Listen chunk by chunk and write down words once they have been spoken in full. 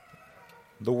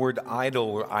The word idol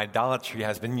or idolatry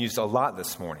has been used a lot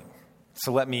this morning.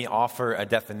 So let me offer a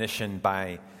definition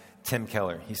by Tim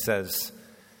Keller. He says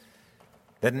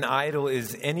that an idol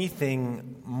is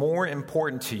anything more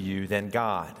important to you than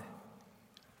God.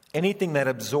 Anything that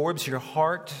absorbs your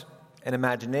heart and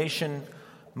imagination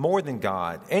more than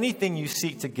God. Anything you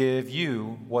seek to give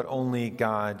you what only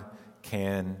God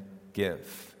can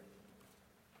give.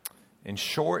 In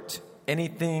short,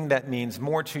 anything that means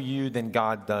more to you than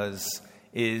God does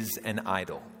is an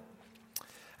idol.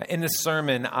 In this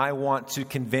sermon, I want to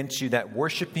convince you that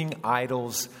worshiping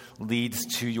idols leads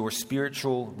to your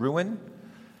spiritual ruin,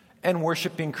 and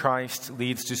worshiping Christ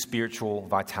leads to spiritual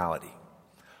vitality.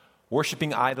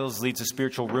 Worshiping idols leads to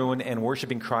spiritual ruin, and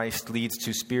worshiping Christ leads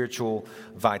to spiritual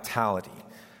vitality.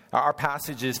 Our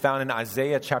passage is found in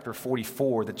Isaiah chapter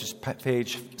 44, that's just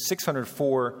page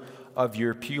 604 of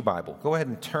your Pew Bible. Go ahead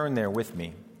and turn there with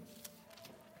me.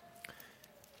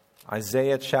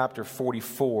 Isaiah chapter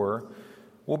 44.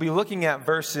 We'll be looking at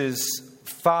verses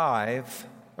 6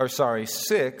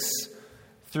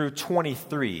 through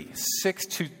 23. 6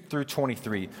 through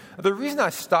 23. The reason I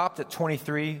stopped at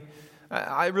 23,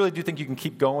 I really do think you can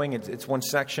keep going. It's one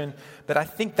section. But I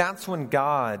think that's when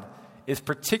God is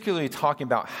particularly talking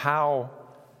about how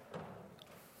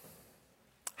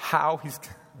he's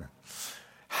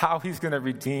going to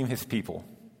redeem his people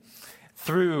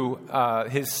through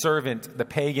his servant, the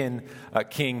pagan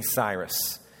King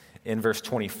Cyrus, in verse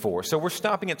 24. So we're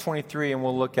stopping at 23, and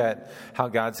we'll look at how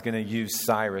God's going to use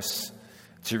Cyrus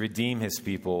to redeem his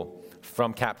people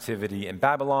from captivity in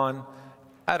Babylon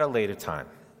at a later time.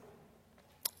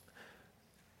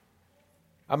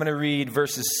 I'm going to read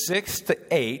verses 6 to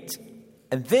 8,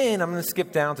 and then I'm going to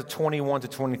skip down to 21 to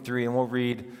 23, and we'll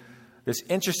read this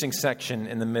interesting section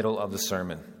in the middle of the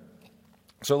sermon.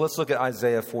 So let's look at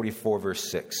Isaiah 44,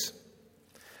 verse 6.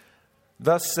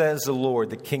 Thus says the Lord,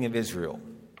 the King of Israel,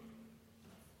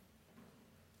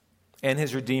 and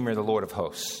his Redeemer, the Lord of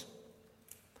hosts.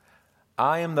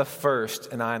 I am the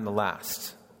first and I am the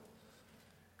last.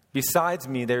 Besides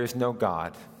me, there is no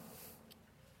God.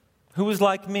 Who is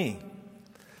like me?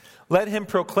 Let him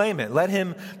proclaim it. Let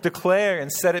him declare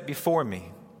and set it before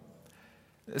me.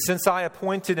 Since I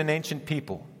appointed an ancient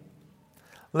people,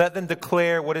 let them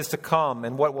declare what is to come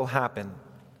and what will happen.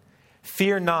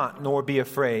 Fear not, nor be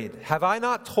afraid. Have I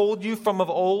not told you from of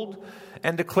old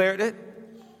and declared it?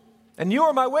 And you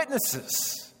are my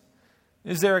witnesses.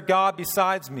 Is there a God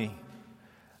besides me?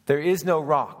 There is no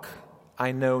rock.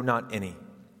 I know not any.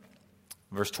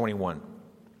 Verse 21.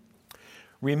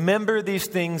 Remember these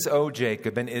things, O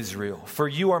Jacob and Israel, for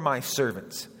you are my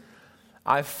servants.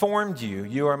 I formed you.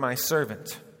 You are my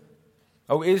servant.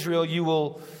 O Israel, you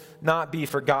will not be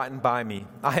forgotten by me.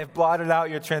 I have blotted out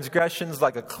your transgressions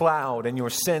like a cloud and your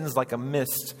sins like a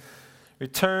mist.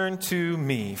 Return to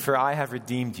me, for I have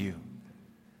redeemed you.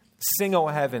 Sing, O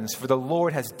heavens, for the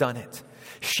Lord has done it.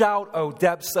 Shout, O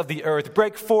depths of the earth.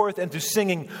 Break forth into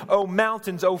singing, O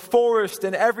mountains, O forest,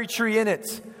 and every tree in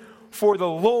it. For the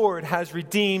Lord has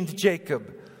redeemed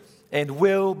Jacob and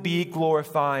will be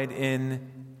glorified in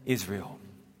Israel.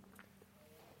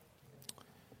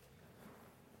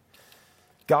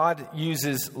 God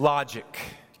uses logic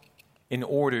in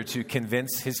order to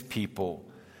convince his people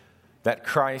that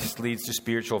Christ leads to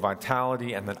spiritual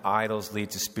vitality and that idols lead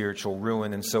to spiritual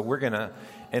ruin. And so we're going to,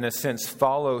 in a sense,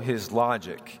 follow his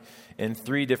logic in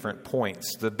 3 different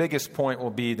points. The biggest point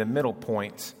will be the middle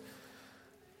point.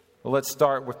 Well, let's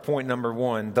start with point number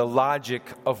 1, the logic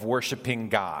of worshiping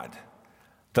God.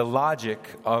 The logic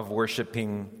of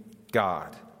worshiping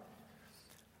God.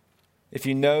 If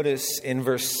you notice in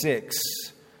verse 6,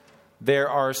 there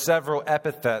are several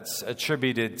epithets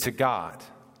attributed to God.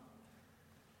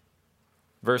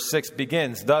 Verse 6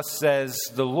 begins, thus says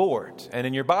the Lord. And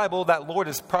in your Bible, that Lord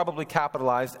is probably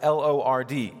capitalized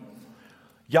L-O-R-D.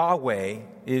 Yahweh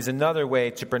is another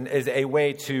way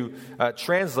to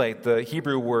translate the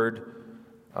Hebrew word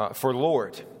for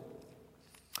Lord.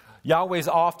 Yahweh is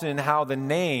often how the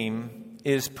name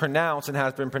is pronounced and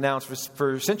has been pronounced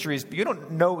for centuries, but you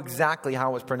don't know exactly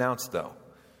how it's pronounced, though.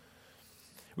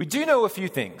 We do know a few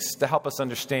things to help us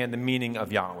understand the meaning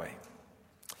of Yahweh.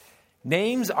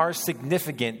 Names are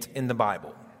significant in the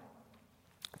Bible.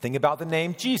 Think about the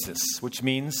name Jesus, which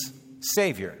means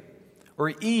Savior, or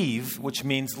Eve, which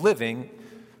means living,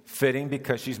 fitting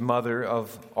because she's mother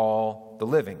of all the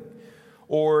living.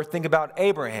 Or think about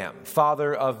Abraham,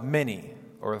 father of many,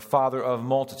 or father of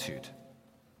multitude.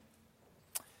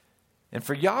 And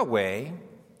for Yahweh,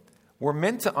 we're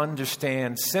meant to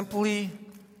understand simply,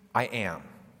 I am.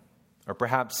 Or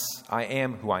perhaps, I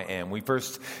am who I am. We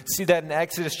first see that in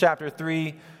Exodus chapter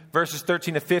 3, verses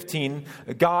 13 to 15,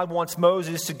 God wants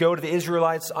Moses to go to the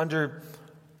Israelites under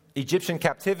Egyptian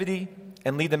captivity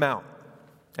and lead them out.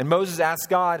 And Moses asks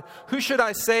God, "Who should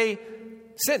I say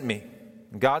sent me?"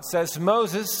 And God says to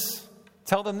Moses,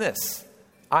 "Tell them this,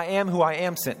 I am who I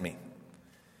am sent me.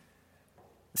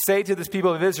 Say to this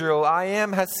people of Israel, I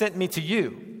am has sent me to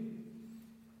you."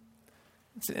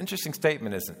 It's an interesting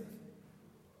statement, isn't it?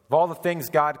 Of all the things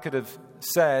God could have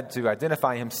said to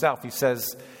identify himself, he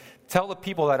says, "Tell the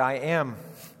people that I am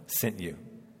sent you."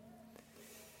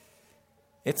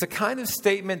 It's a kind of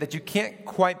statement that you can't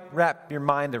quite wrap your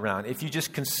mind around if you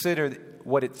just consider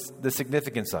the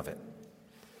significance of it.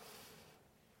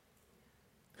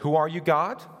 Who are you,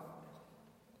 God?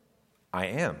 I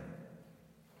am.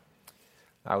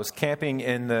 I was camping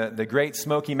in the Great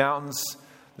Smoky Mountains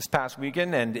this past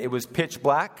weekend, and it was pitch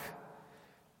black.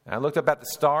 And I looked up at the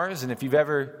stars, and if you've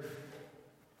ever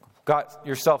got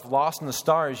yourself lost in the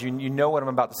stars, you know what I'm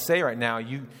about to say right now.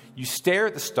 You stare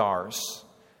at the stars,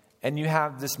 and you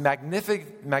have this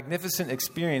magnificent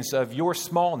experience of your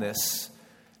smallness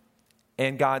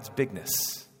and God's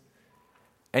bigness.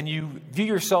 And you view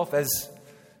yourself as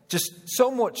just so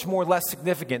much more less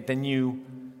significant than you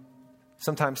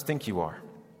sometimes think you are.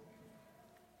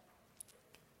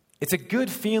 It's a good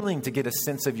feeling to get a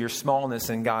sense of your smallness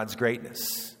and God's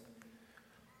greatness.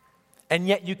 And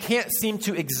yet you can't seem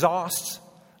to exhaust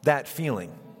that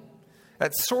feeling.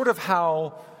 That's sort of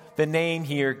how the name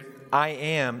here, I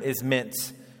am, is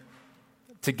meant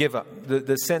to give up.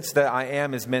 The sense that I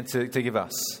am is meant to give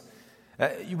us.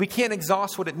 We can't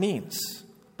exhaust what it means.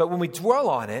 But when we dwell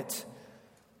on it,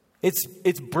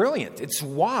 it's brilliant. It's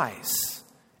wise.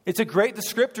 It's a great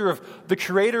descriptor of the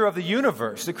creator of the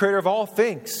universe, the creator of all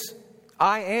things.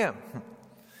 I am.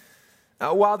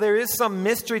 While there is some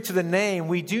mystery to the name,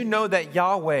 we do know that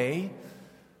Yahweh,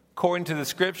 according to the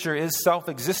scripture, is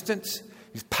self-existent.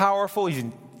 He's powerful. He's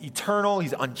eternal.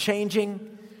 He's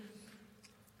unchanging.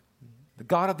 The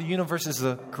God of the universe is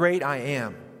the great I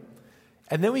am.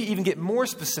 And then we even get more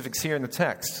specifics here in the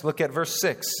text. Look at verse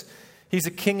 6. He's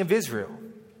a king of Israel.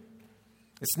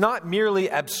 It's not merely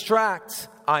abstract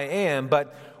I am,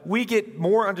 but we get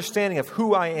more understanding of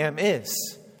who I am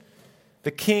is. The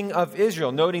king of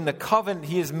Israel, noting the covenant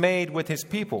he has made with his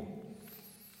people.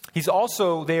 He's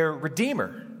also their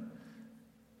redeemer.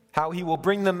 How he will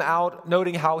bring them out,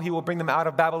 noting how he will bring them out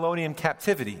of Babylonian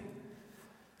captivity.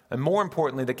 And more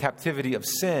importantly, the captivity of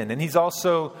sin. And he's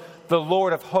also the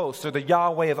Lord of hosts, or the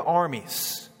Yahweh of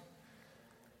armies.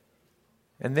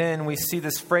 And then we see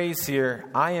this phrase here,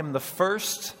 I am the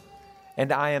first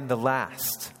and I am the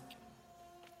last.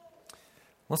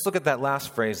 Let's look at that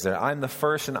last phrase there. I'm the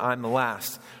first and I'm the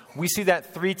last. We see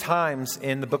that 3 times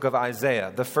in the book of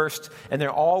Isaiah. The first, and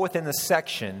they're all within the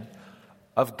section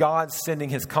of God sending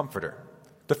his comforter.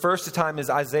 The first time is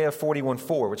Isaiah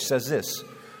 41:4, which says this,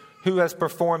 who has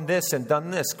performed this and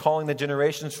done this, calling the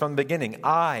generations from the beginning?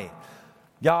 I,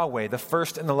 Yahweh, the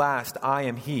first and the last, I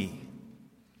am he.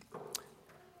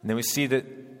 And then we see that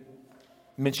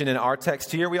mentioned in our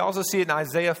text here. We also see it in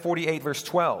Isaiah 48, verse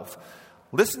 12.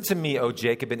 Listen to me, O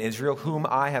Jacob and Israel, whom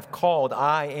I have called.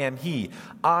 I am he.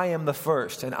 I am the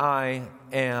first and I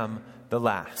am the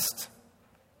last.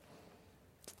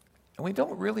 And we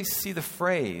don't really see the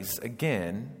phrase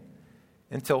again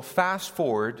until fast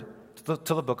forward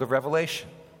to the book of Revelation,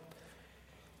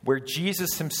 where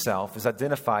Jesus himself is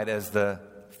identified as the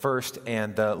first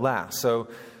and the last. So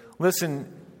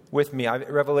listen with me.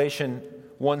 Revelation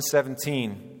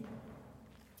 1:17.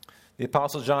 The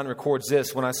Apostle John records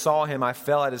this, when I saw him, I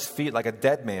fell at his feet like a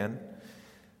dead man.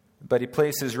 But he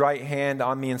placed his right hand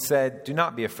on me and said, do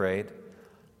not be afraid.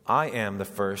 I am the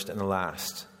first and the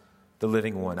last, the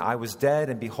living one. I was dead,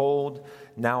 and behold,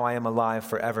 now I am alive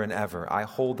forever and ever. I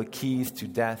hold the keys to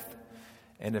death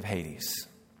and of Hades.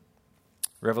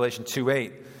 Revelation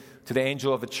 2:8. To the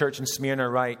angel of the church in Smyrna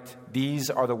write, these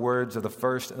are the words of the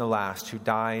first and the last who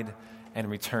died and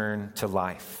returned to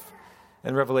life.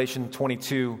 And Revelation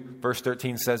 22, verse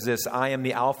 13 says this, I am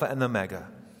the Alpha and the Omega,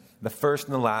 the first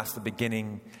and the last, the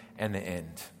beginning and the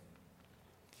end.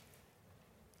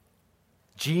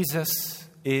 Jesus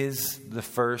is the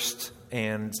first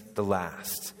and the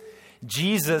last.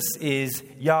 Jesus is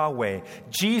Yahweh.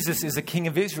 Jesus is the King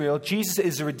of Israel. Jesus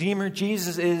is the Redeemer.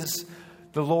 Jesus is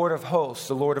the Lord of hosts,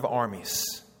 the Lord of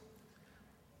armies.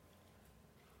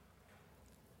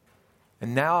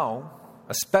 And now,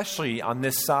 especially on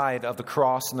this side of the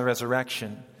cross and the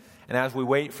resurrection, and as we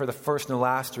wait for the first and the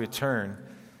last to return,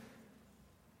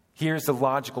 here's the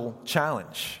logical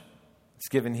challenge. It's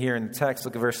given here in the text.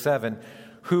 Look at verse 7.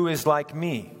 Who is like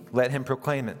me? Let him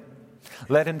proclaim it.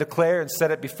 Let him declare and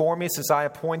set it before me, since I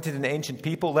appointed an ancient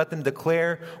people. Let them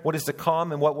declare what is to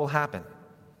come and what will happen.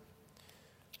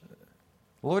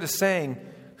 The Lord is saying,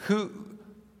 who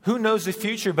knows the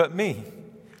future but me?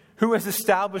 Who has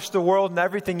established the world and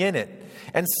everything in it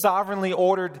and sovereignly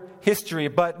ordered history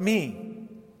but me?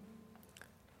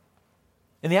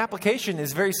 And the application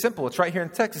is very simple. It's right here in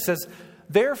the text. It says,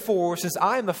 therefore, since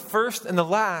I am the first and the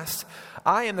last,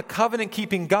 I am the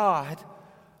covenant-keeping God,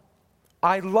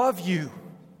 I love you.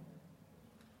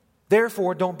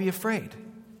 Therefore, don't be afraid,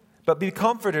 but be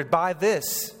comforted by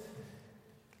this.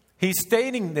 He's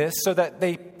stating this so that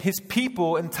his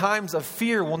people in times of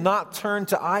fear will not turn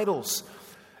to idols.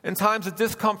 In times of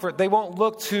discomfort, they won't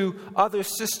look to other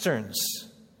cisterns.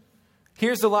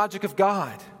 Here's the logic of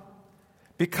God.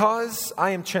 Because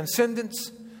I am transcendent,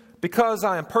 because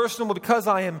I am personal, because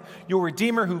I am your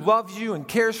Redeemer who loves you and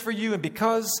cares for you, and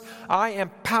because I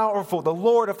am powerful, the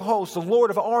Lord of hosts, the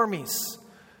Lord of armies.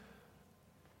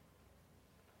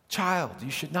 Child,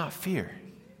 you should not fear.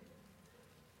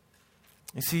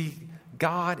 You see,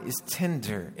 God is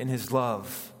tender in his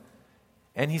love,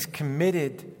 and he's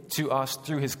committed to us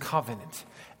through his covenant.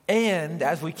 And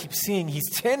as we keep seeing, he's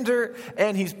tender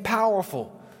and he's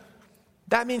powerful.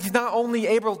 That means he's not only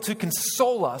able to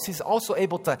console us, he's also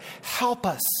able to help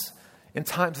us in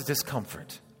times of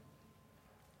discomfort.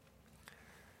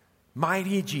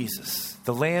 Mighty Jesus,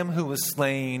 the Lamb who was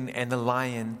slain and the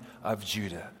Lion of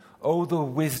Judah. Oh, the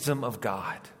wisdom of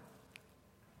God.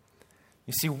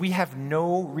 You see, we have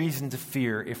no reason to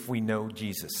fear if we know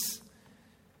Jesus.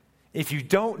 If you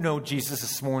don't know Jesus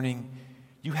this morning,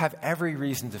 you have every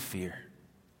reason to fear.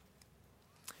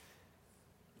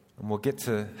 And we'll get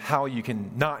to how you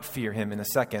can not fear him in a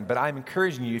second. But I'm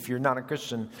encouraging you, if you're not a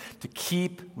Christian, to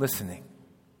keep listening.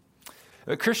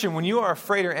 A Christian, when you are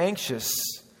afraid or anxious,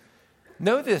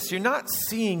 know this, you're not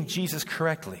seeing Jesus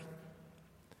correctly.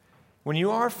 When you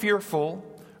are fearful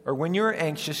or when you're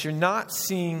anxious, you're not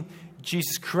seeing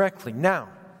Jesus correctly. Now,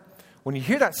 when you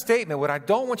hear that statement, what I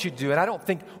don't want you to do, and I don't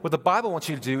think what the Bible wants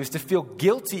you to do, is to feel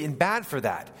guilty and bad for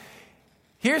that.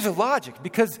 Here's the logic,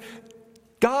 because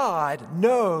God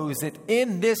knows that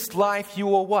in this life you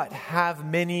will what? Have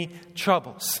many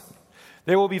troubles.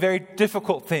 There will be very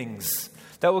difficult things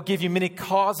that will give you many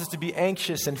causes to be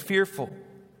anxious and fearful.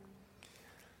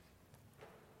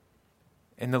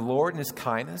 And the Lord in his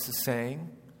kindness is saying,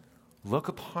 look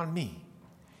upon me.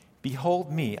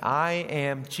 Behold me. I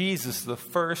am Jesus, the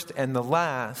first and the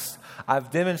last. I've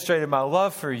demonstrated my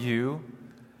love for you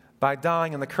by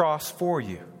dying on the cross for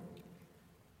you.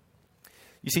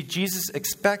 You see, Jesus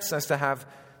expects us to have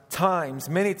times,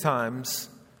 many times,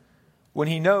 when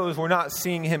he knows we're not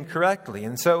seeing him correctly.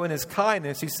 And so in his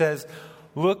kindness, he says,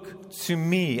 look to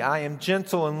me. I am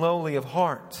gentle and lowly of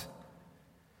heart.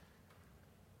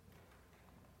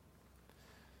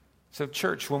 So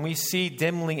church, when we see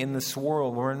dimly in this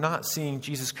world, when we're not seeing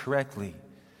Jesus correctly,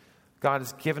 God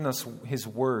has given us his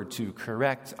word to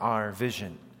correct our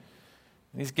vision.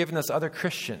 And he's given us other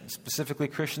Christians, specifically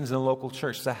Christians in the local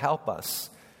church, to help us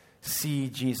see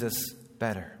Jesus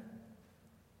better.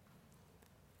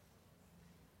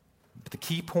 But the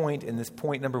key point in this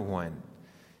point number 1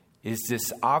 is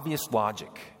this obvious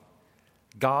logic.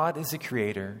 God is the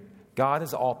creator, God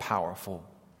is all-powerful,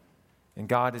 and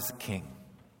God is the king.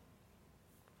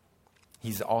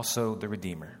 He's also the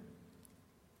Redeemer.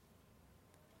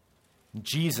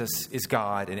 Jesus is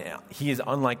God, and he is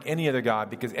unlike any other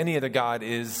God, because any other God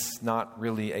is not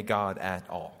really a God at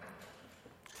all.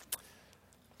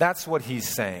 That's what he's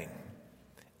saying.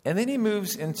 And then he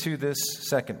moves into this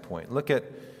second point.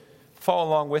 Follow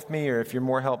along with me, or if you're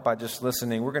more helped by just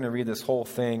listening, we're going to read this whole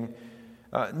thing.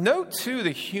 Note, too,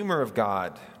 the humor of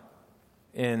God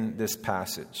in this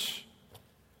passage.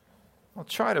 I'll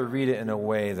try to read it in a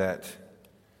way that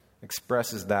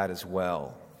expresses that as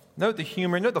well. Note the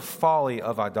humor, note the folly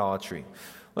of idolatry.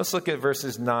 Let's look at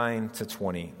verses 9 to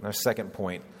 20, our second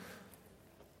point.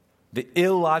 The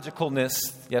illogicalness,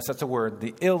 yes, that's a word,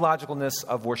 the illogicalness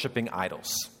of worshiping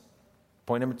idols.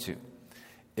 Point number 2,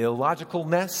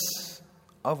 illogicalness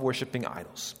of worshiping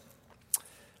idols.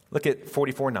 Look at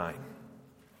 44:9.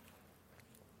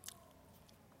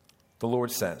 The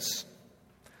Lord says,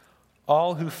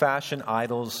 all who fashion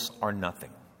idols are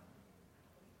nothing,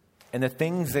 and the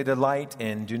things they delight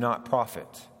in do not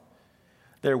profit.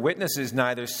 Their witnesses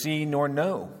neither see nor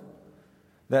know,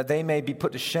 that they may be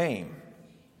put to shame.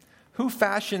 Who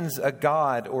fashions a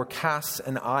god or casts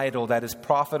an idol that is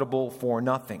profitable for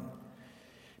nothing?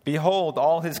 Behold,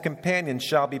 all his companions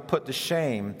shall be put to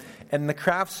shame, and the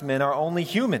craftsmen are only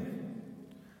human.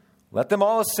 Let them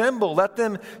all assemble, let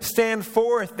them stand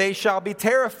forth, they shall be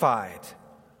terrified.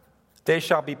 they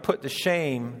shall be put to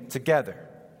shame together.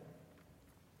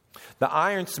 The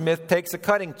ironsmith takes a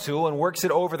cutting tool and works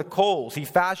it over the coals. He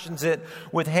fashions it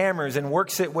with hammers and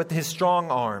works it with his strong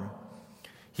arm.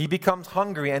 He becomes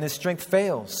hungry and his strength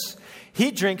fails.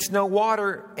 He drinks no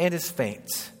water and is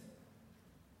faint.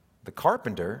 The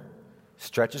carpenter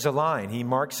stretches a line. He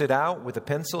marks it out with a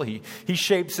pencil. He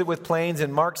shapes it with planes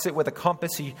and marks it with a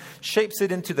compass. He shapes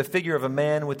it into the figure of a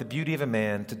man with the beauty of a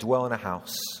man to dwell in a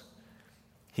house.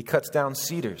 He cuts down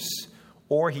cedars,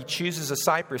 or he chooses a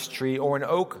cypress tree or an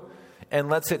oak and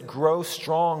lets it grow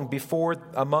strong before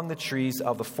among the trees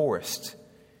of the forest.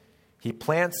 He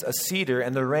plants a cedar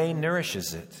and the rain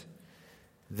nourishes it.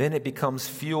 Then it becomes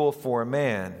fuel for a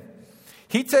man.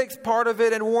 He takes part of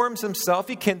it and warms himself.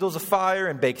 He kindles a fire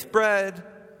and bakes bread.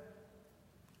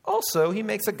 Also, he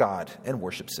makes a god and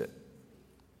worships it.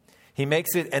 He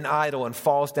makes it an idol and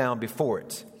falls down before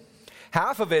it.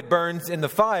 Half of it burns in the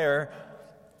fire.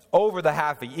 Over the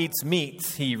half he eats meat.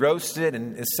 He roasts it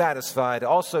and is satisfied.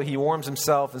 Also, he warms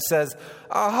himself and says,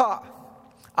 "Aha,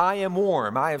 I am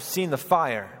warm. I have seen the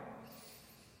fire."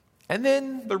 And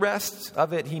then the rest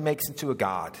of it he makes into a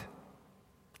god,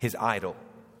 his idol,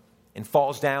 and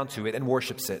falls down to it and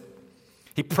worships it.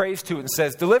 He prays to it and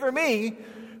says, "Deliver me,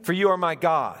 for you are my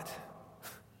God."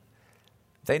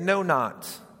 They know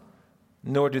not,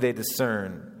 nor do they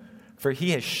discern, for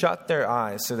he has shut their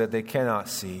eyes so that they cannot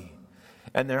see,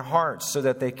 and their hearts so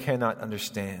that they cannot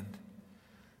understand.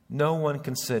 No one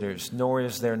considers, nor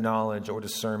is there knowledge or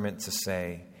discernment to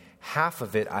say, "Half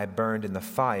of it I burned in the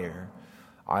fire.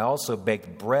 I also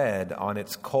baked bread on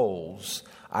its coals.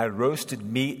 I roasted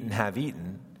meat and have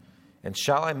eaten. And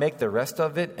shall I make the rest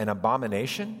of it an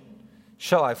abomination?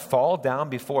 Shall I fall down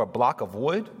before a block of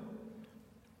wood?"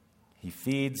 He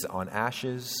feeds on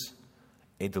ashes.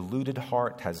 A deluded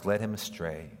heart has led him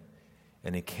astray,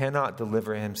 and he cannot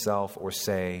deliver himself or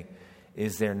say,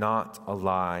 "Is there not a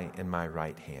lie in my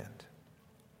right hand?"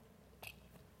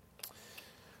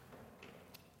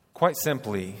 Quite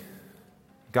simply,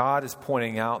 God is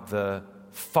pointing out the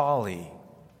folly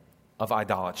of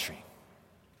idolatry.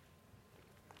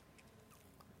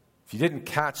 If you didn't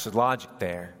catch the logic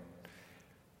there,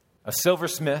 a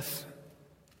silversmith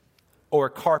or a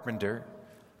carpenter,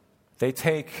 they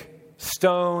take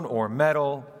stone or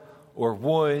metal or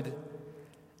wood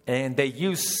and they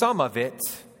use some of it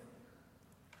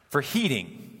for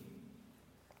heating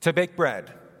to bake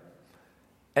bread.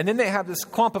 And then they have this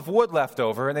clump of wood left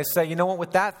over and they say, "You know what,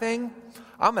 with that thing,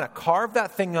 I'm going to carve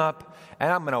that thing up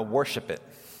and I'm going to worship it."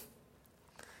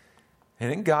 And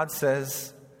then God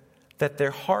says that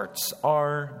their hearts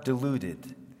are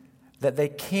deluded, that they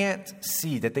can't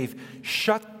see, that they've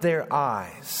shut their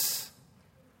eyes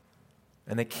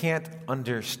and they can't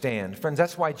understand. Friends,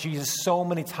 that's why Jesus so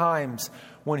many times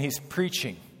when he's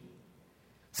preaching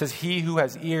says, "He who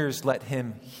has ears, let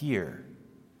him hear."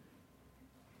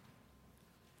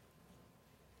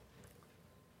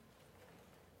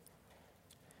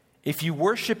 If you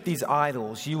worship these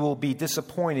idols, you will be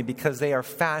disappointed because they are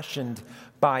fashioned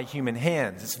by human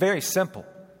hands. It's very simple.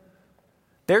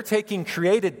 They're taking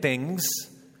created things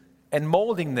and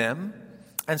molding them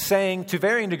and saying to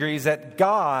varying degrees that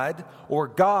God or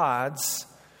gods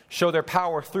show their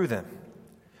power through them.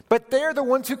 But they're the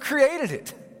ones who created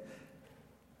it.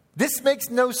 This makes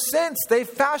no sense. They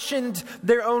fashioned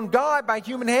their own God by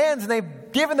human hands and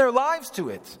they've given their lives to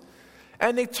it.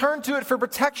 And they turn to it for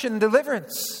protection and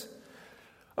deliverance.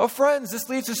 Oh, friends, this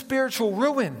leads to spiritual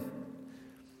ruin.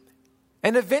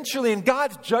 And eventually, in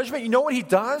God's judgment, you know what he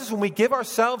does when we give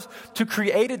ourselves to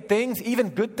created things, even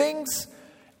good things,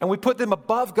 and we put them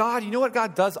above God? You know what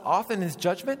God does often in his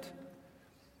judgment?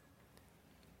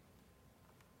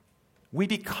 We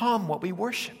become what we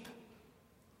worship.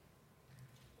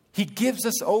 He gives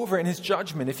us over in his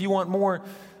judgment. If you want more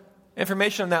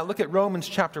information on that, look at Romans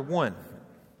chapter 1,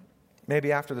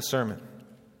 maybe after the sermon.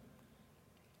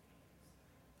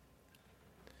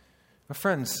 My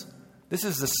friends, this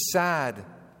is the sad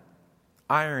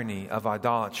irony of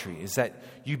idolatry, is that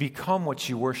you become what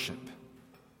you worship.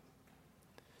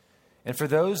 And for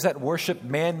those that worship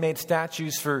man-made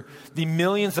statues, for the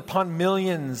millions upon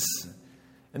millions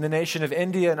in the nation of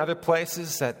India and other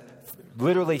places that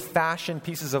literally fashion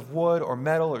pieces of wood or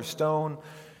metal or stone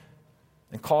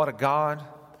and call it a god,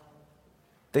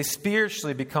 they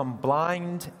spiritually become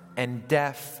blind and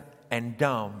deaf and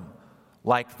dumb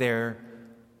like their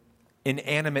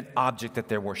inanimate object that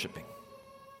they're worshiping.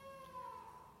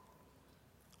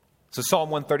 So Psalm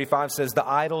 135 says, "The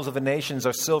idols of the nations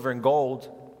are silver and gold,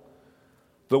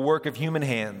 the work of human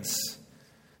hands.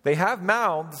 They have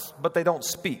mouths, but they don't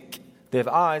speak. They have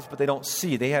eyes, but they don't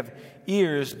see. They have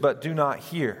ears, but do not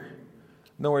hear.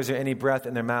 nor is there any breath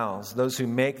in their mouths. Those who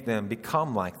make them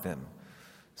become like them.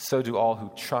 So do all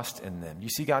who trust in them. You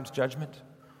see God's judgment?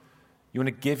 You want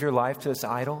to give your life to this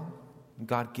idol?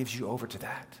 God gives you over to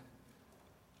that.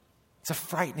 It's a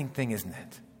frightening thing, isn't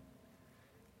it?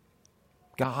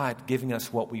 God giving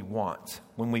us what we want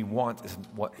when we want is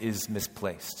what is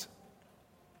misplaced.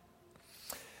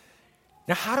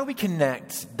 Now, how do we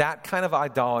connect that kind of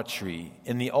idolatry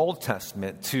in the Old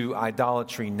Testament to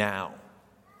idolatry now?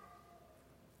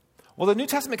 Well, the New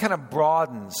Testament kind of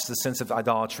broadens the sense of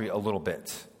idolatry a little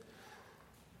bit.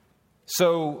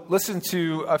 So listen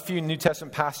to a few New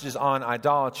Testament passages on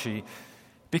idolatry,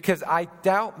 because I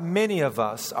doubt many of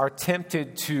us are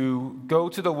tempted to go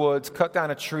to the woods, cut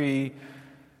down a tree,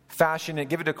 fashion it,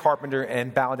 give it to a carpenter,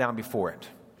 and bow down before it.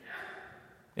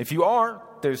 If you are,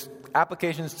 there's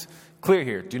applications clear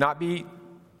here. Do not be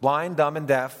blind, dumb, and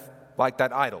deaf like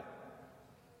that idol.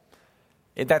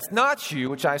 If that's not you,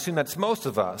 which I assume that's most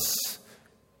of us,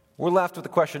 we're left with the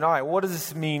question, all right, what does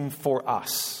this mean for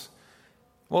us?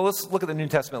 Well, let's look at the New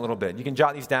Testament a little bit. You can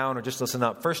jot these down or just listen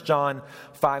up. 1 John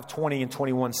 5:20 and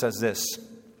 21 says this,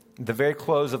 at the very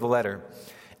close of the letter,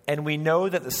 "And we know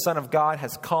that the Son of God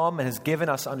has come and has given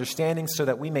us understanding so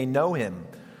that we may know him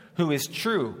who is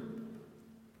true."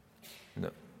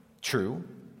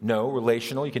 No,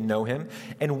 relational, you can know him.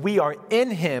 "And we are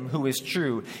in him who is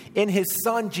true, in his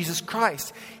Son, Jesus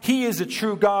Christ. He is a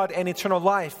true God and eternal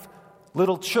life.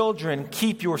 Little children,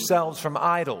 keep yourselves from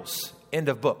idols." End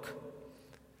of book.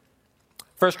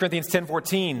 1 Corinthians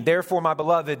 10:14, "Therefore, my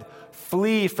beloved,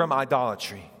 flee from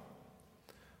idolatry."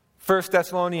 1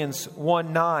 Thessalonians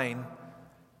 1:9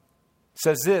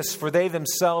 says this, "For they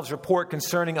themselves report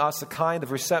concerning us the kind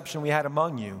of reception we had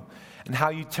among you, and how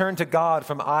you turned to God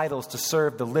from idols to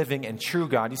serve the living and true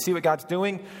God." You see what God's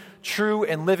doing? True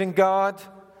and living God,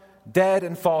 dead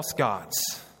and false gods.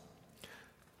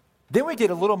 Then we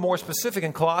get a little more specific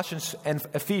in Colossians and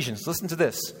Ephesians. Listen to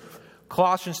this.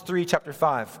 Colossians 3, chapter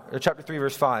 3,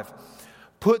 verse 5.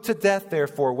 "Put to death,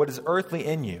 therefore, what is earthly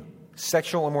in you,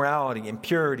 sexual immorality,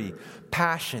 impurity,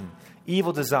 passion,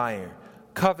 evil desire,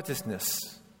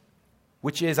 covetousness,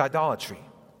 which is idolatry.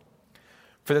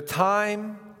 For the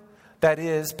time that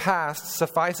is past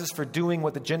suffices for doing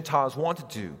what the Gentiles want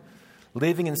to do,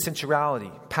 living in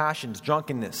sensuality, passions,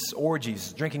 drunkenness,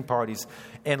 orgies, drinking parties,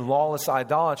 and lawless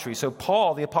idolatry." So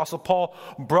Paul, the Apostle Paul,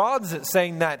 broadens it,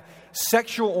 saying that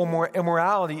sexual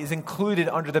immorality is included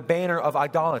under the banner of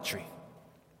idolatry.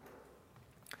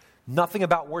 Nothing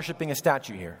about worshiping a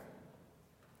statue here.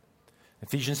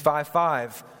 Ephesians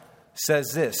 5:5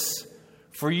 says this,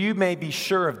 "For you may be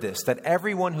sure of this, that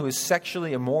everyone who is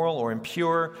sexually immoral or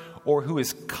impure, or who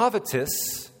is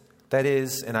covetous, that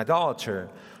is, an idolater,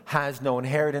 has no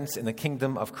inheritance in the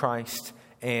kingdom of Christ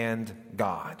and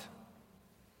God."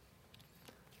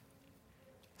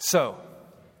 So,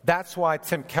 that's why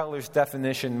Tim Keller's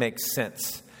definition makes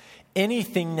sense.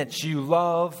 Anything that you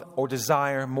love or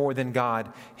desire more than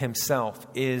God himself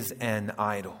is an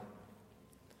idol.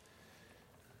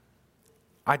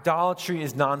 Idolatry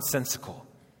is nonsensical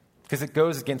because it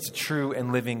goes against the true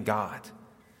and living God.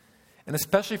 And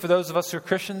especially for those of us who are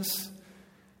Christians,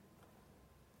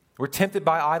 we're tempted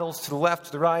by idols to the left,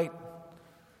 to the right,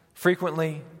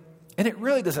 frequently. And it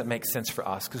really doesn't make sense for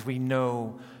us because we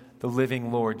know the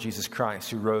living Lord Jesus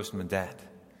Christ who rose from the dead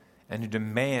and who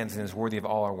demands and is worthy of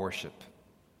all our worship.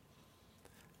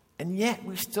 And yet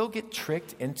we still get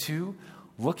tricked into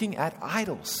looking at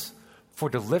idols for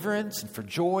deliverance and for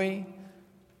joy.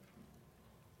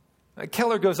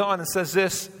 Keller goes on and says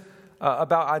this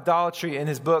about idolatry in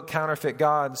his book, Counterfeit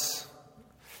Gods.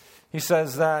 He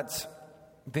says that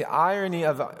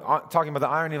talking about the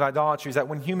irony of idolatry is that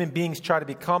when human beings try to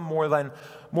become more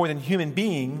than human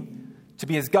being, to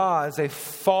be as gods, they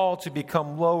fall to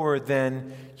become lower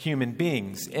than human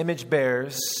beings. Image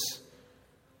bearers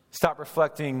stop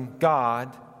reflecting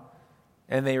God,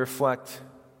 and they reflect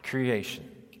creation.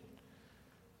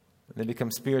 They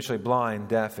become spiritually blind,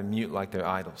 deaf, and mute like their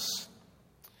idols.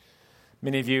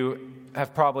 Many of you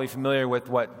have probably familiar with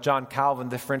what John Calvin,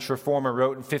 the French reformer,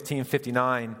 wrote in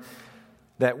 1559,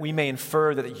 that we may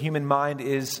infer that the human mind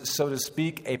is, so to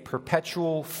speak, a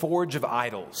perpetual forge of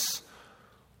idols,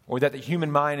 or that the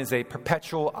human mind is a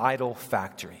perpetual idol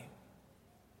factory,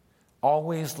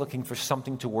 always looking for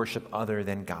something to worship other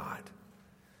than God.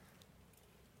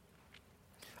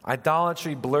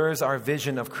 Idolatry blurs our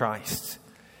vision of Christ.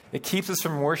 It keeps us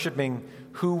from worshiping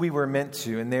who we were meant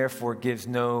to, and therefore gives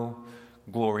no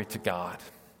glory to God.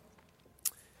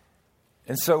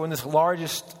 And so in this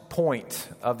largest point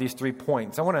of these 3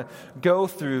 points, I want to go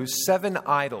through 7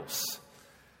 idols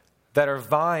that are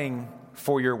vying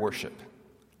for your worship.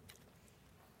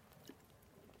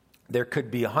 There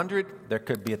could be 100, there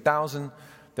could be 1,000,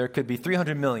 there could be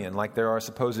 300 million, like there are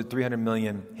supposed 300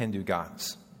 million Hindu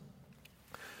gods.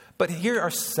 But here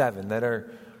are 7 that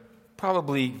are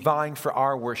probably vying for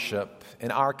our worship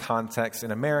in our context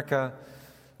in America,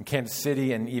 in Kansas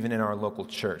City, and even in our local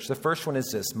church. The first one is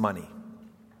this: money.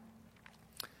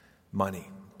 Money.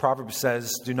 Proverbs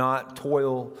says, do not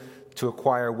toil to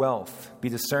acquire wealth. Be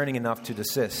discerning enough to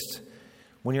desist.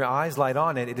 When your eyes light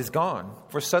on it, it is gone,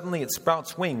 for suddenly it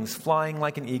sprouts wings, flying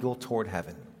like an eagle toward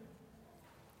heaven.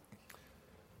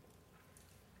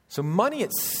 So money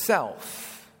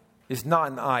itself is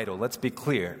not an idol, let's be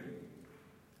clear.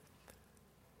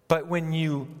 But when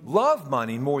you love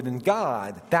money more than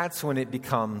God, that's when it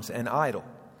becomes an idol.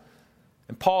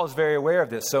 And Paul is very aware of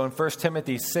this. So in 1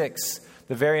 Timothy 6,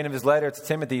 the very end of his letter to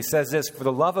Timothy, he says this: for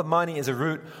the love of money is a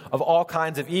root of all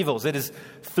kinds of evils. It is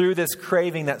through this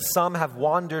craving that some have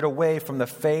wandered away from the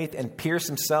faith and pierced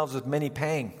themselves with many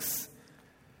pangs.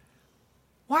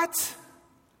 What?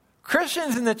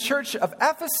 Christians in the church of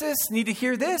Ephesus need to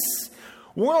hear this.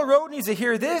 Warner Road needs to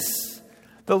hear this.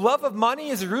 The love of money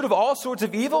is the root of all sorts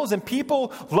of evils, and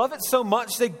people love it so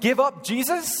much they give up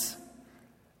Jesus?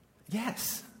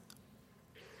 Yes.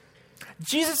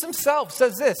 Jesus himself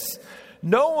says this: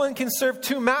 no one can serve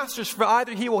 2 masters, for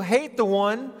either he will hate the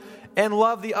one and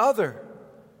love the other,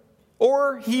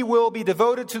 or he will be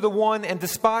devoted to the one and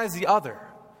despise the other.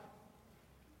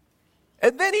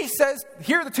 And then he says,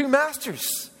 here are the 2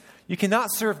 masters. You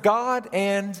cannot serve God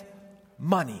and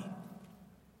money.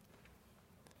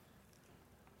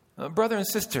 Brother and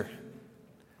sister,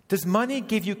 does money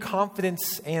give you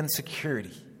confidence and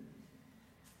security?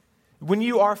 When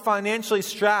you are financially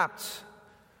strapped,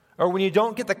 or when you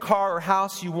don't get the car or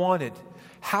house you wanted,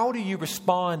 how do you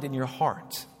respond in your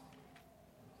heart?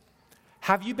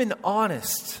 Have you been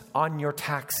honest on your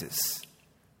taxes?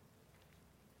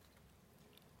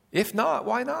 If not,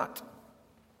 why not?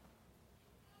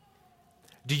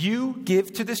 Do you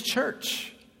give to this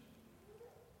church?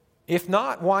 If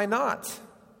not, why not?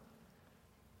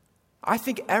 I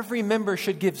think every member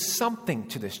should give something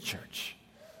to this church.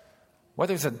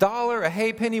 Whether it's $1, a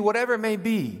halfpenny, whatever it may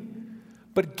be.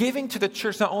 But giving to the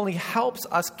church not only helps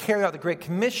us carry out the Great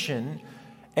Commission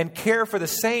and care for the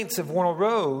saints of Warnell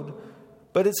Road,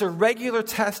 but it's a regular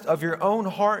test of your own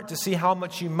heart to see how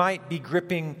much you might be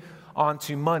gripping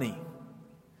onto money.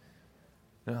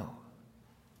 No.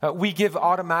 We give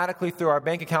automatically through our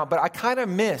bank account, but I kind of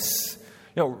miss,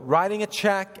 writing a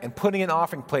check and putting an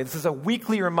offering plate. This is a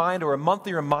weekly reminder or a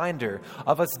monthly reminder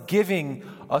of us giving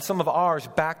some of ours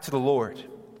back to the Lord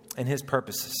and His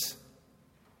purposes.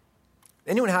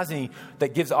 Anyone has any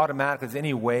that gives automatically, is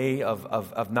any way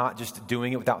of not just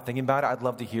doing it without thinking about it? I'd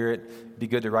love to hear it. It'd be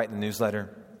good to write in the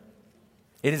newsletter.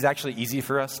 It is actually easy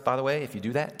for us, by the way, if you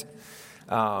do that.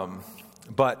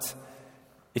 But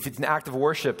if it's an act of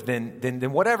worship,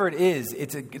 then whatever it is,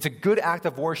 it's a good act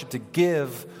of worship to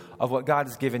give of what God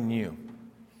has given you.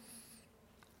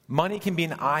 Money can be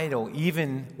an idol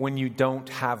even when you don't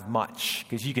have much,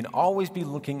 because you can always be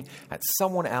looking at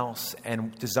someone else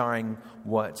and desiring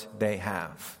what they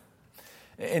have.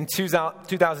 In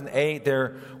 2008,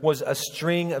 there was a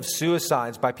string of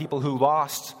suicides by people who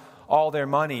lost all their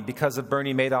money because of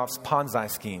Bernie Madoff's Ponzi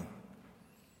scheme.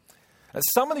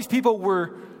 Some of these people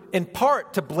were in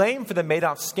part to blame for the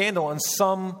Madoff scandal, and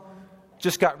some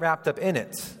just got wrapped up in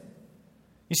it.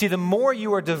 You see, the more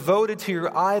you are devoted to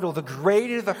your idol, the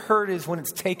greater the hurt is when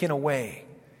it's taken away.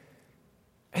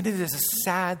 And it is a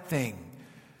sad thing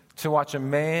to watch a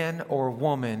man or a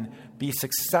woman be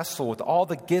successful with all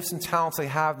the gifts and talents they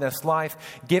have in this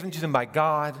life, given to them by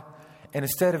God, and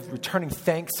instead of returning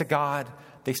thanks to God,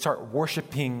 they start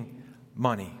worshiping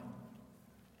money.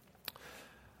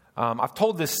 I've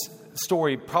told this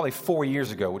story probably 4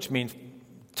 years ago, which means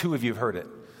 2 of you have heard it.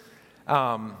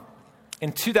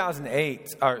 In 2008,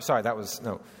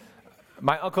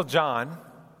 my Uncle John,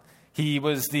 he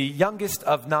was the youngest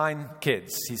of 9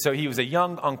 kids. So he was a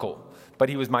young uncle, but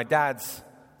he was my dad's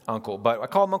uncle. But I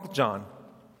call him Uncle John.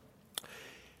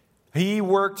 He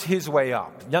worked his way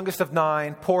up. Youngest of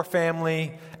 9, poor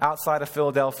family, outside of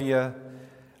Philadelphia.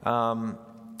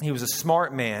 He was a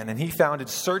smart man, and he founded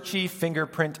Searchy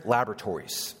Fingerprint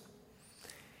Laboratories.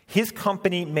 His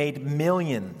company made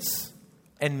millions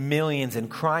and millions in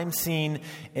crime scene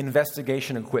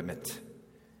investigation equipment.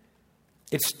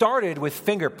 It started with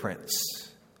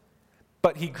fingerprints,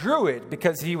 but he grew it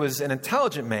because he was an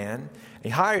intelligent man. He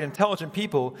hired intelligent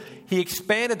people. He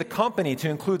expanded the company to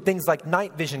include things like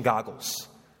night vision goggles.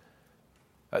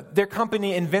 Their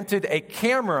company invented a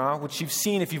camera, which you've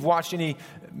seen if you've watched any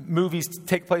movies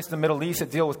take place in the Middle East that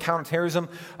deal with counterterrorism.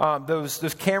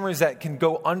 Those cameras that can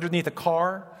go underneath a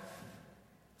car.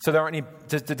 So there aren't any,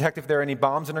 does the detective, there are any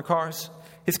bombs in their cars?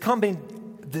 His company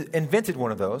invented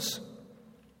one of those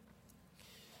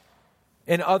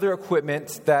and other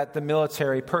equipment that the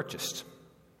military purchased.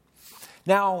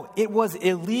 Now, it was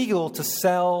illegal to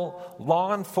sell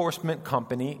law enforcement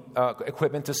company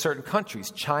equipment to certain countries,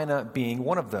 China being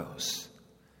one of those.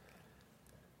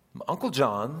 Uncle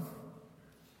John,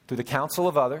 through the counsel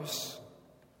of others,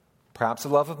 perhaps the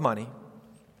love of money,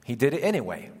 he did it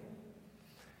anyway.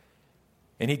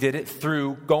 And he did it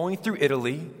through going through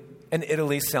Italy and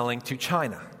Italy selling to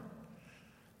China.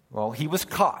 Well, he was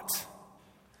caught.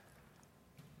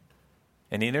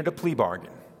 And he entered a plea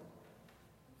bargain.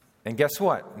 And guess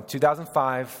what? In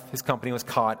 2005, his company was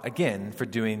caught again for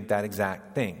doing that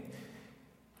exact thing.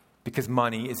 Because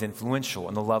money is influential,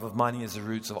 and the love of money is the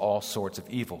roots of all sorts of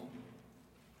evil.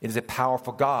 It is a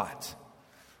powerful God.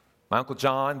 My Uncle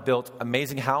John built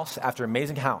amazing house after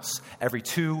amazing house every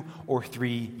 2 or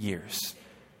 3 years.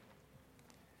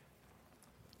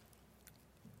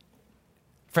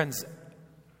 Friends,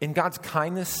 in God's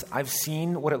kindness, I've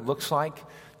seen what it looks like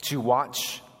to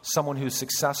watch someone who's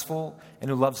successful and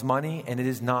who loves money, and it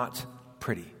is not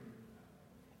pretty.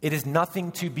 It is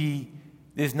nothing to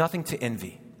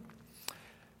envy.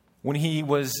 When he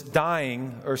was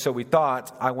dying, or so we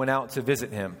thought, I went out to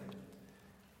visit him.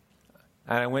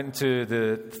 And I went to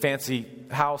the fancy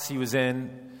house he was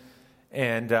in,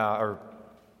 and or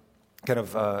kind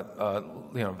of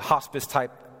hospice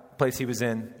type place he was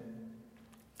in.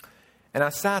 And I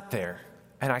sat there,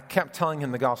 and I kept telling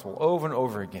him the gospel over and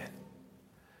over again.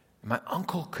 And my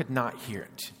uncle could not hear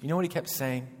it. You know what he kept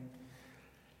saying?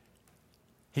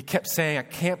 He kept saying, I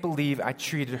can't believe I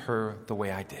treated her the way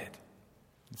I did.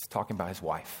 He's talking about his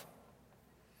wife.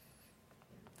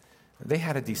 They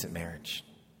had a decent marriage.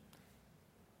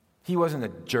 He wasn't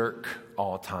a jerk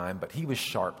all the time, but he was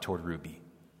sharp toward Ruby.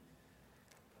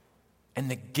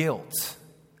 And the guilt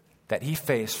that he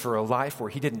faced for a life where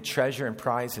he didn't treasure and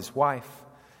prize his wife,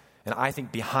 and I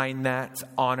think behind that,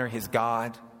 honor his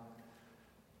God,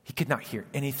 he could not hear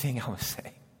anything I was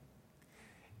saying.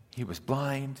 He was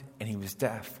blind and he was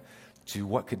deaf to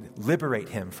what could liberate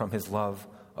him from his love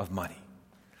of money.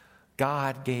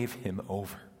 God gave him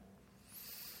over.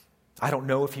 I don't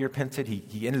know if he repented.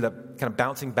 He ended up kind of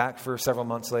bouncing back for several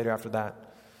months later after that.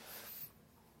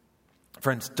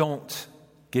 Friends, don't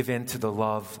give in to the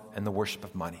love and the worship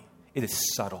of money. It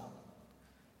is subtle,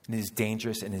 and it is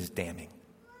dangerous, and it is damning.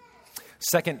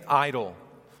 Second idol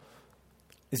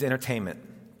is entertainment.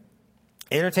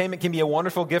 Entertainment can be a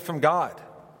wonderful gift from God.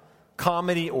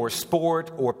 Comedy or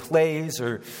sport or plays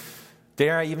or,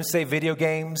 dare I even say, video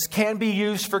games can be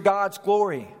used for God's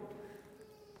glory.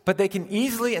 But they can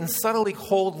easily and subtly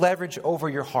hold leverage over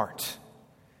your heart.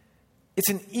 It's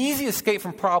an easy escape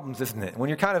from problems, isn't it? When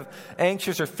you're kind of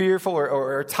anxious or fearful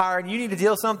or tired, you need to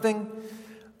deal with something.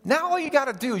 Now all you got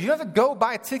to do, you don't have to go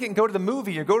buy a ticket and go to the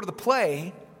movie or go to the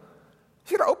play.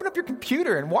 You got to open up your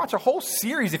computer and watch a whole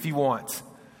series if you want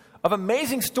of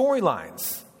amazing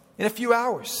storylines in a few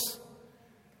hours.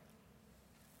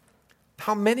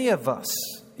 How many of us,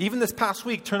 even this past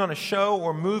week, turn on a show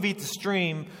or movie to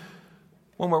stream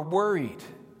when we're worried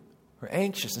or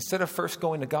anxious instead of first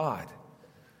going to God?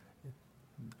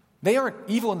 They aren't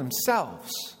evil in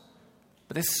themselves,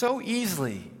 but they so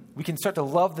easily we can start to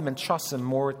love them and trust them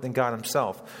more than God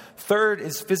himself. Third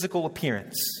is physical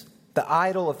appearance, the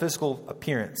idol of physical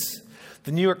appearance.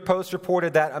 The New York Post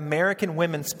reported that American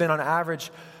women spend on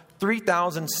average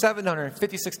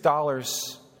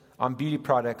 $3,756 on beauty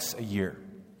products a year,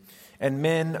 and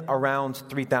men around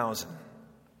 $3,000.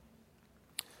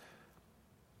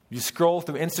 You scroll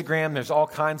through Instagram, there's all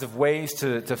kinds of ways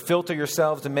to filter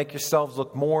yourselves, to make yourselves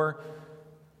look more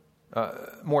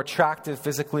attractive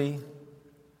physically.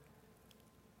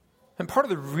 And part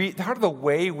of the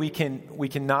way we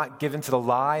can not give into the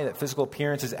lie that physical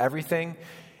appearance is everything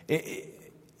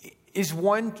is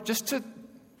one, just to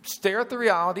stare at the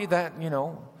reality that,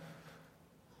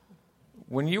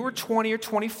 when you were 20 or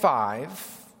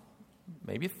 25,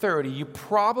 maybe 30, you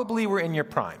probably were in your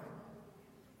prime.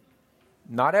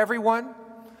 Not everyone,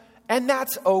 and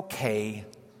that's okay.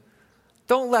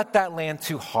 Don't let that land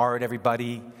too hard,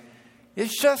 everybody.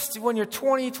 It's just when you're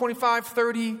 20, 25,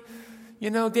 30,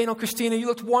 Daniel, Christina, you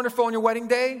looked wonderful on your wedding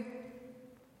day. You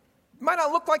might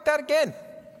not look like that again.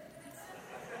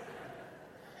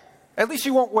 At least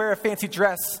you won't wear a fancy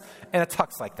dress and a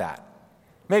tux like that.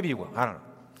 Maybe you will. I don't know.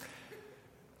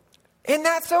 And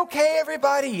that's okay,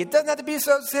 everybody. It doesn't have to be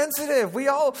so sensitive. We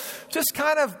all just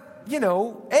kind of,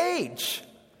 age.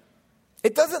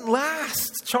 It doesn't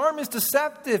last. Charm is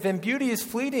deceptive and beauty is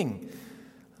fleeting.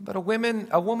 But a woman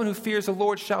who fears the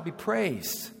Lord shall be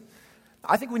praised.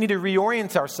 I think we need to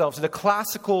reorient ourselves to the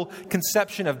classical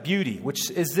conception of beauty, which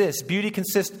is this. Beauty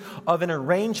consists of an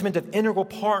arrangement of integral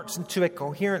parts into a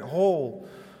coherent whole,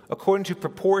 according to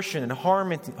proportion and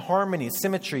harmony,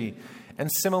 symmetry, and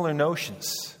similar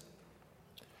notions.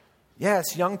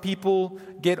 Yes, young people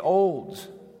get old.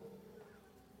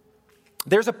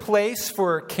 There's a place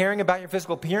for caring about your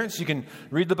physical appearance. You can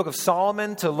read the book of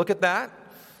Solomon to look at that.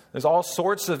 There's all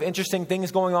sorts of interesting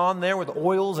things going on there with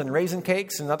oils and raisin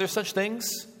cakes and other such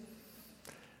things.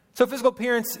 So physical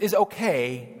appearance is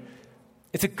okay.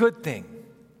 It's a good thing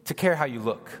to care how you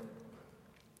look.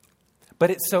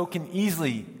 But it so can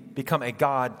easily become a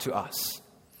god to us.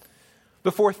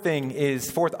 The fourth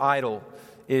idol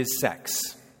is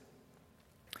sex.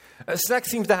 Sex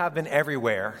seems to have been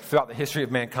everywhere throughout the history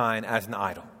of mankind as an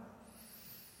idol.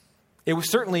 It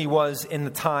certainly was in the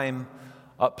time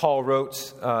Paul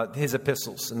wrote his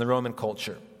epistles in the Roman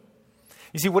culture.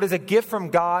 You see, what is a gift from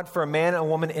God for a man and a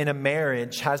woman in a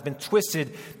marriage has been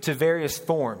twisted to various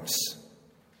forms.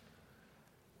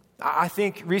 I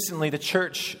think recently the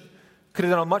church could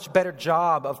have done a much better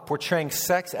job of portraying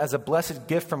sex as a blessed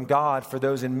gift from God for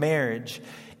those in marriage,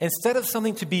 instead of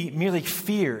something to be merely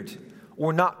feared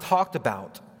or not talked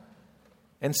about,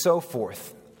 and so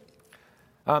forth.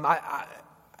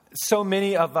 So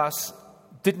many of us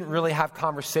didn't really have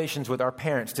conversations with our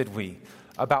parents, did we,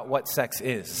 about what sex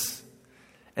is?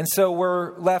 And so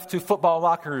we're left to football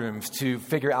locker rooms to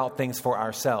figure out things for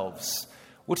ourselves,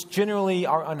 which generally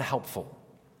are unhelpful.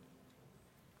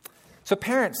 So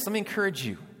parents, let me encourage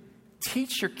you.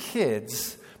 Teach your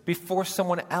kids before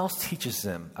someone else teaches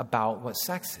them about what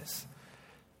sex is.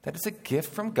 That is a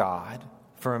gift from God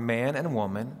for a man and a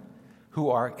woman who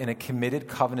are in a committed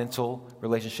covenantal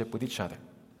relationship with each other,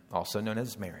 also known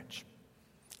as marriage.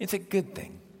 It's a good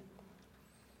thing.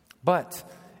 But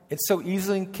it so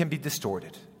easily can be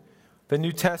distorted. The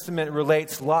New Testament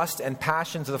relates lust and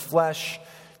passions of the flesh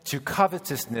to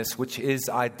covetousness, which is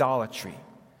idolatry.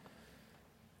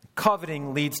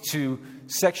 Coveting leads to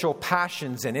sexual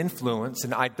passions and influence,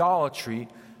 and idolatry,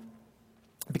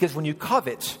 because when you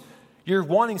covet, you're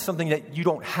wanting something that you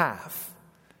don't have.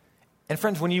 And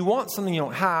friends, when you want something you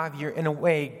don't have, you're in a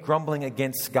way grumbling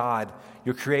against God,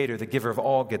 your creator, the giver of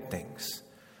all good things.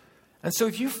 And so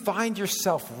if you find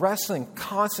yourself wrestling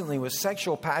constantly with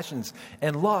sexual passions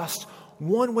and lust,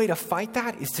 one way to fight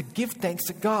that is to give thanks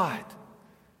to God.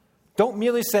 Don't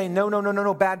merely say,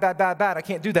 no, bad, I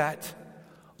can't do that.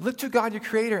 Look to God, your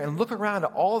creator, and look around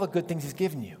at all the good things he's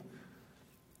given you.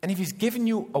 And if he's given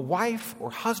you a wife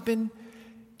or husband,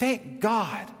 thank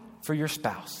God for your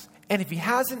spouse. And if he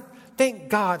hasn't, thank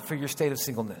God for your state of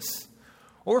singleness.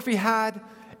 Or if he had,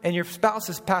 and your spouse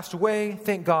has passed away,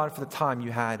 thank God for the time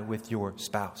you had with your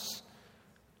spouse.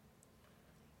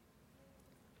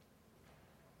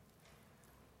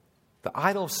 The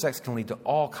idol of sex can lead to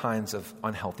all kinds of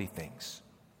unhealthy things.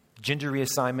 Gender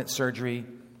reassignment surgery.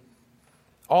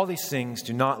 All these things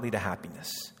do not lead to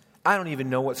happiness. I don't even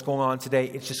know what's going on today.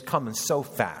 It's just coming so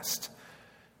fast.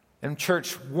 And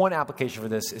church, one application for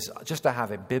this is just to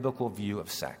have a biblical view of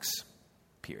sex,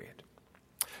 period.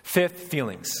 Fifth,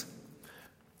 feelings.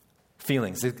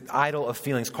 Feelings, the idol of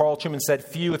feelings. Carl Trueman said,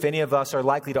 few, if any of us, are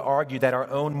likely to argue that our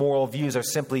own moral views are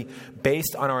simply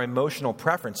based on our emotional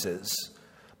preferences.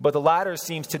 But the latter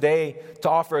seems today to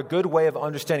offer a good way of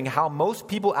understanding how most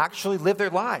people actually live their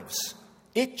lives.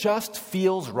 It just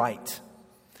feels right.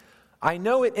 I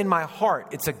know it in my heart.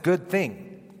 It's a good thing.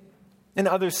 And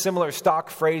other similar stock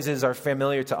phrases are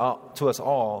familiar to us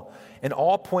all, and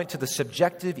all point to the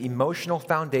subjective emotional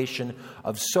foundation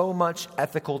of so much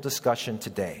ethical discussion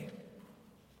today.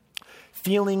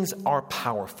 Feelings are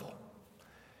powerful.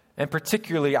 And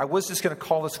particularly, I was just going to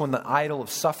call this one the idol of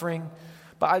suffering,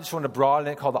 but I just want to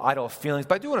broaden it, called the idol of feelings.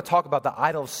 But I do want to talk about the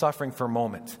idol of suffering for a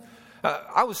moment.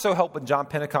 I was so helped when John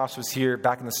Pentecost was here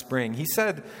back in the spring. He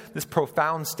said this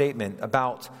profound statement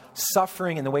about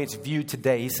suffering and the way it's viewed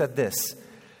today. He said this: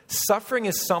 suffering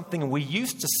is something we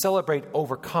used to celebrate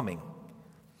overcoming,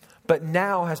 but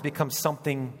now has become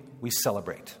something we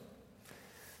celebrate.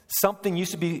 Suffering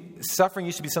used to be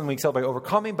something we celebrate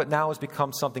overcoming, but now has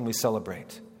become something we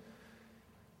celebrate.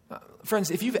 Friends,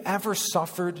 if you've ever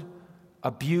suffered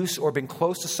abuse or been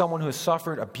close to someone who has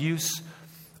suffered abuse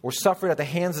or suffered at the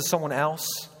hands of someone else,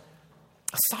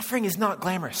 suffering is not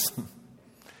glamorous.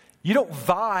 You don't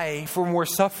vie for more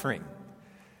suffering.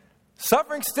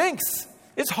 Suffering stinks.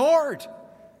 It's hard.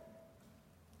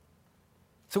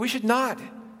 So we should not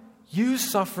use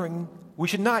suffering. We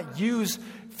should not use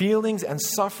feelings and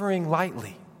suffering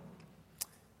lightly.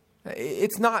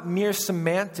 It's not mere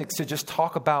semantics to just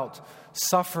talk about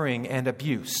suffering and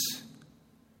abuse.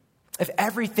 If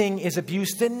everything is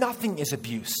abuse, then nothing is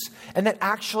abuse. And that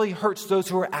actually hurts those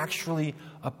who are actually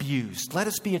abused. Let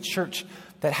us be a church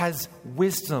that has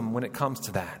wisdom when it comes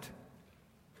to that.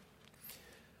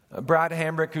 Brad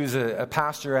Hambrick, who's a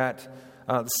pastor at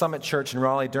the Summit Church in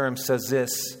Raleigh-Durham, says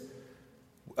this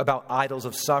about idols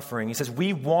of suffering. He says,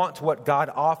 "We want what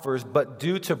God offers, but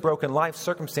due to broken life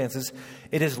circumstances,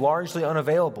 it is largely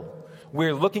unavailable.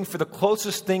 We're looking for the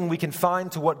closest thing we can find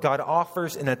to what God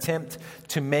offers in an attempt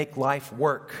to make life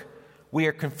work. We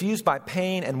are confused by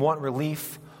pain and want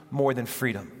relief more than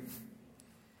freedom."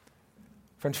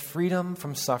 Friends, freedom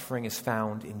from suffering is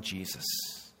found in Jesus.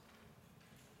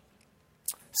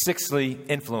 Sixthly,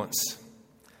 influence.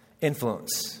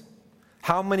 Influence.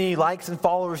 How many likes and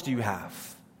followers do you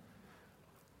have?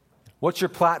 What's your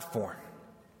platform?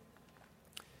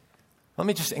 Let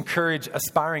me just encourage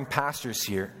aspiring pastors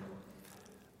here.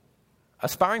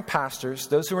 Aspiring pastors,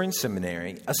 those who are in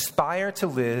seminary, aspire to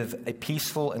live a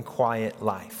peaceful and quiet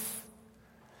life.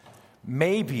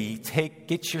 Maybe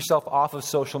get yourself off of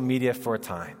social media for a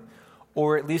time,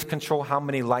 or at least control how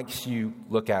many likes you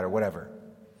look at or whatever.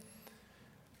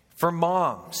 For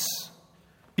moms,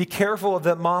 be careful of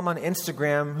that mom on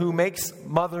Instagram who makes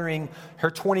mothering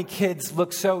her 20 kids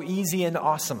look so easy and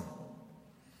awesome.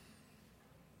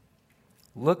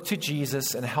 Look to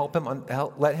Jesus and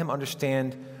let him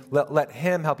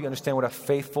help you understand what a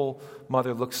faithful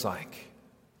mother looks like.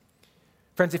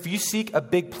 Friends, if you seek a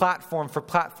big platform for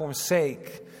platform's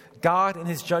sake, God in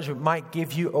his judgment might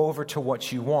give you over to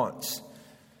what you want.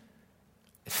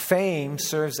 Fame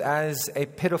serves as a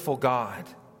pitiful God.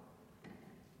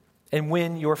 And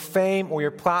when your fame or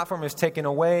your platform is taken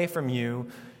away from you,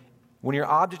 when your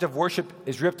object of worship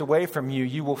is ripped away from you,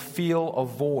 you will feel a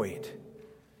void.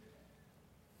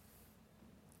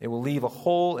 It will leave a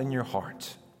hole in your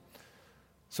heart.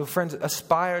 So friends,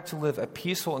 aspire to live a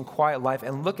peaceful and quiet life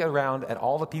and look around at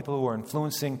all the people who are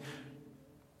influencing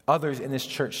others in this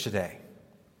church today.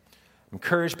 I'm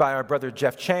encouraged by our brother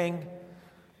Jeff Chang,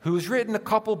 who's written a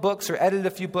couple books or edited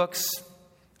a few books,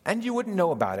 and you wouldn't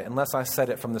know about it unless I said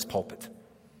it from this pulpit.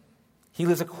 He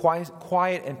lives a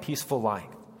quiet and peaceful life,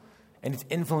 and it's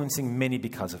influencing many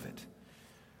because of it.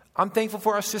 I'm thankful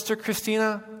for our sister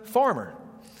Christina Farmer,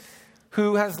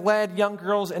 who has led young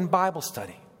girls in Bible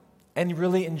study and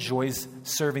really enjoys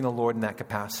serving the Lord in that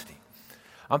capacity.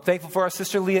 I'm thankful for our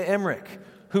sister Leah Emmerich,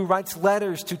 who writes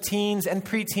letters to teens and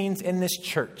preteens in this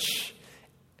church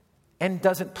and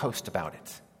doesn't post about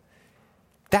it.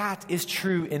 That is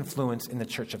true influence in the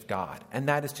church of God, and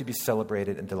that is to be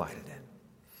celebrated and delighted in.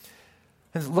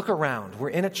 And look around. We're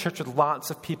in a church with lots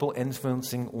of people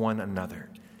influencing one another.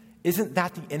 Isn't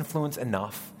that the influence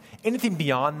enough? Anything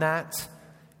beyond that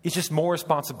is just more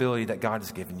responsibility that God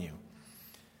has given you.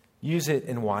 Use it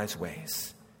in wise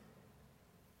ways.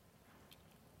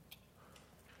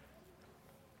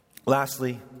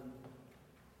 Lastly,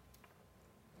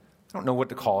 I don't know what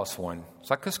to call this one,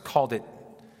 so I just called it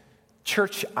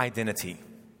church identity.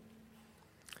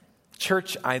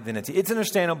 Church identity. It's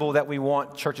understandable that we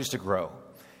want churches to grow.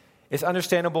 It's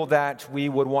understandable that we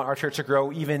would want our church to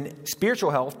grow even spiritual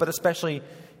health, but especially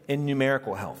in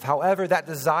numerical health. However, that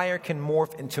desire can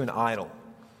morph into an idol.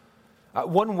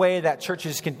 One way that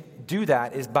churches can do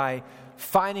that is by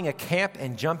finding a camp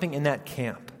and jumping in that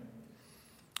camp.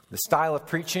 The style of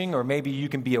preaching, or maybe you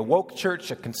can be a woke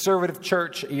church, a conservative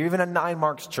church, or even a 9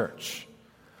 Marks church.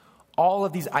 All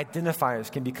of these identifiers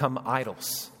can become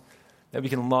idols that we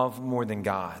can love more than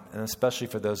God, and especially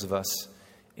for those of us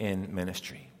in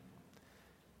ministry.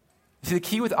 You see, the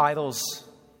key with idols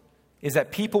is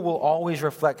that people will always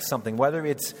reflect something, whether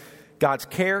it's God's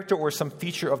character or some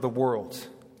feature of the world.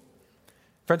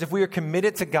 Friends, if we are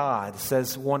committed to God,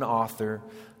 says one author,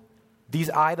 these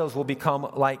idols will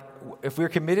become like, if we're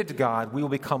committed to God, we will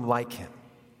become like Him.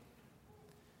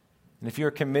 And if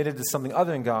you're committed to something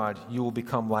other than God, you will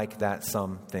become like that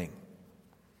something.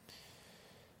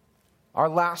 Our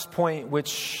last point,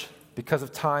 which, because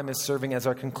of time, is serving as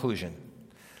our conclusion.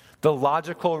 The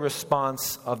logical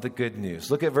response of the good news.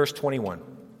 Look at verse 21.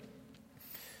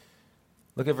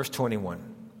 Look at verse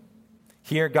 21.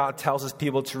 Here, God tells His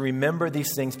people to remember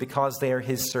these things because they are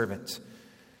His servants,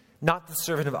 not the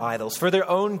servant of idols. For their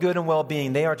own good and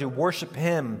well-being, they are to worship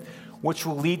Him, which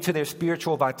will lead to their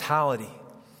spiritual vitality.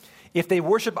 If they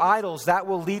worship idols, that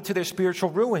will lead to their spiritual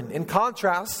ruin. In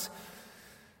contrast,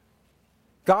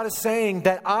 God is saying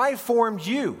that I formed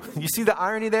you. You see the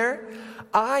irony there?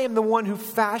 I am the one who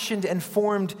fashioned and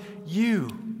formed you.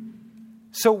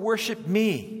 So worship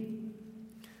me.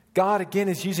 God again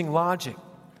is using logic.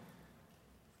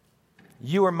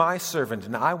 You are my servant,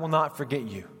 and I will not forget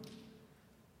you.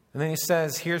 And then He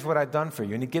says, here's what I've done for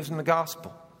you. And He gives them the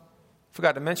gospel.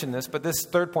 Forgot to mention this, but this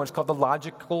third point is called the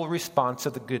logical response to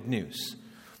the good news.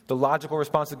 The logical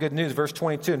response to good news, verse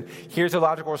 22. And here's the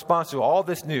logical response to all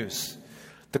this news.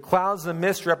 The clouds and the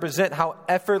mist represent how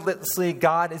effortlessly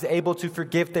God is able to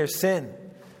forgive their sin.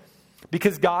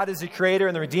 Because God is the creator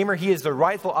and the redeemer, he is the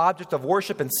rightful object of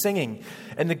worship and singing.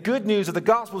 And the good news of the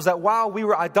gospel is that while we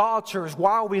were idolaters,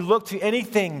 while we looked to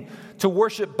anything to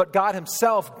worship but God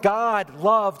himself, God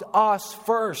loved us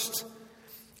first.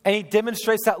 And he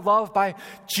demonstrates that love by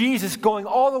Jesus going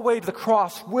all the way to the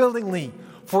cross willingly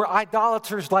for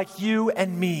idolaters like you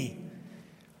and me.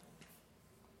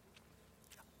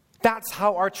 That's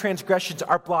how our transgressions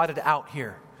are blotted out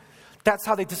here. That's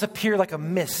how they disappear like a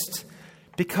mist.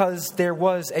 Because there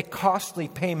was a costly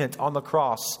payment on the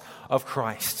cross of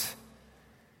Christ.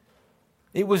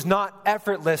 It was not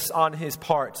effortless on his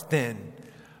part then.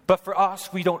 But for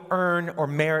us, we don't earn or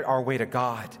merit our way to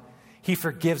God. He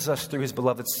forgives us through his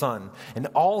beloved Son. And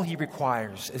all he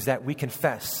requires is that we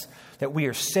confess that we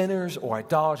are sinners or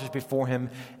idolaters before him.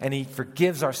 And he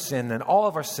forgives our sin, and all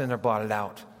of our sin are blotted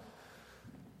out.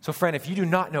 So friend, if you do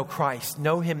not know Christ,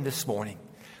 know him this morning.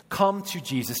 Come to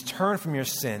Jesus, turn from your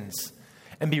sins,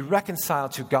 and be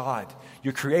reconciled to God,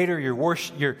 your creator, your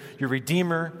worship, your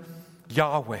redeemer,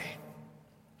 Yahweh.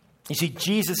 You see,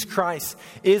 Jesus Christ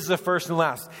is the first and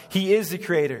last. He is the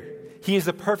creator. He is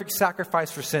the perfect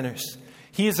sacrifice for sinners.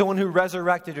 He is the one who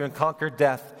resurrected and conquered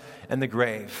death and the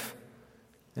grave.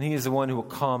 And he is the one who will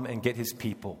come and get his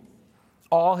people.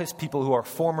 All his people who are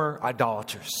former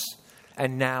idolaters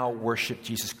and now worship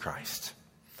Jesus Christ.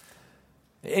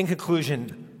 In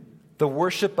conclusion, the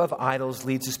worship of idols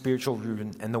leads to spiritual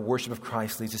ruin, and the worship of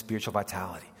Christ leads to spiritual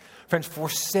vitality. Friends,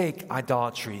 forsake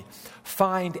idolatry.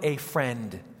 Find a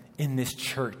friend in this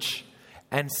church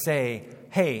and say,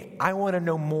 hey, I want to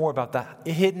know more about the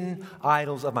hidden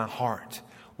idols of my heart.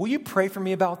 Will you pray for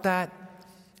me about that?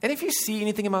 And if you see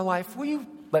anything in my life, will you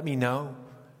let me know?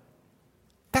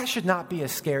 That should not be a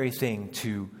scary thing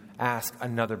to ask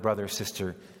another brother or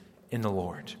sister in the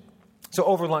Lord. So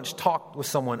over lunch, talk with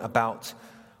someone about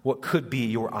what could be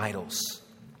your idols.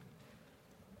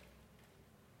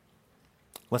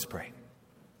 Let's pray.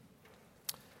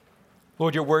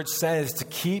 Lord, your word says to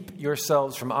keep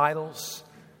yourselves from idols,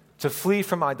 to flee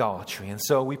from idolatry. And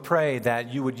so we pray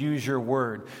that you would use your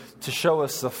word to show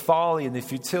us the folly and the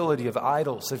futility of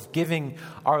idols, of giving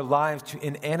our lives to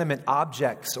inanimate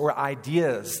objects or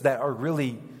ideas that are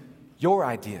really your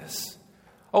ideas.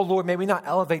 Oh Lord, may we not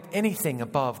elevate anything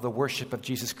above the worship of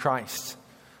Jesus Christ,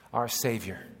 our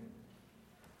Savior.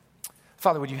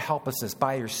 Father, would you help us as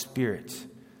by your Spirit?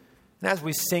 And as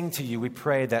we sing to you, we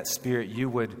pray that, Spirit, you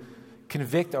would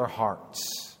convict our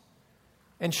hearts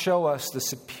and show us the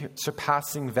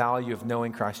surpassing value of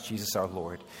knowing Christ Jesus our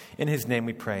Lord. In his name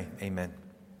we pray, amen.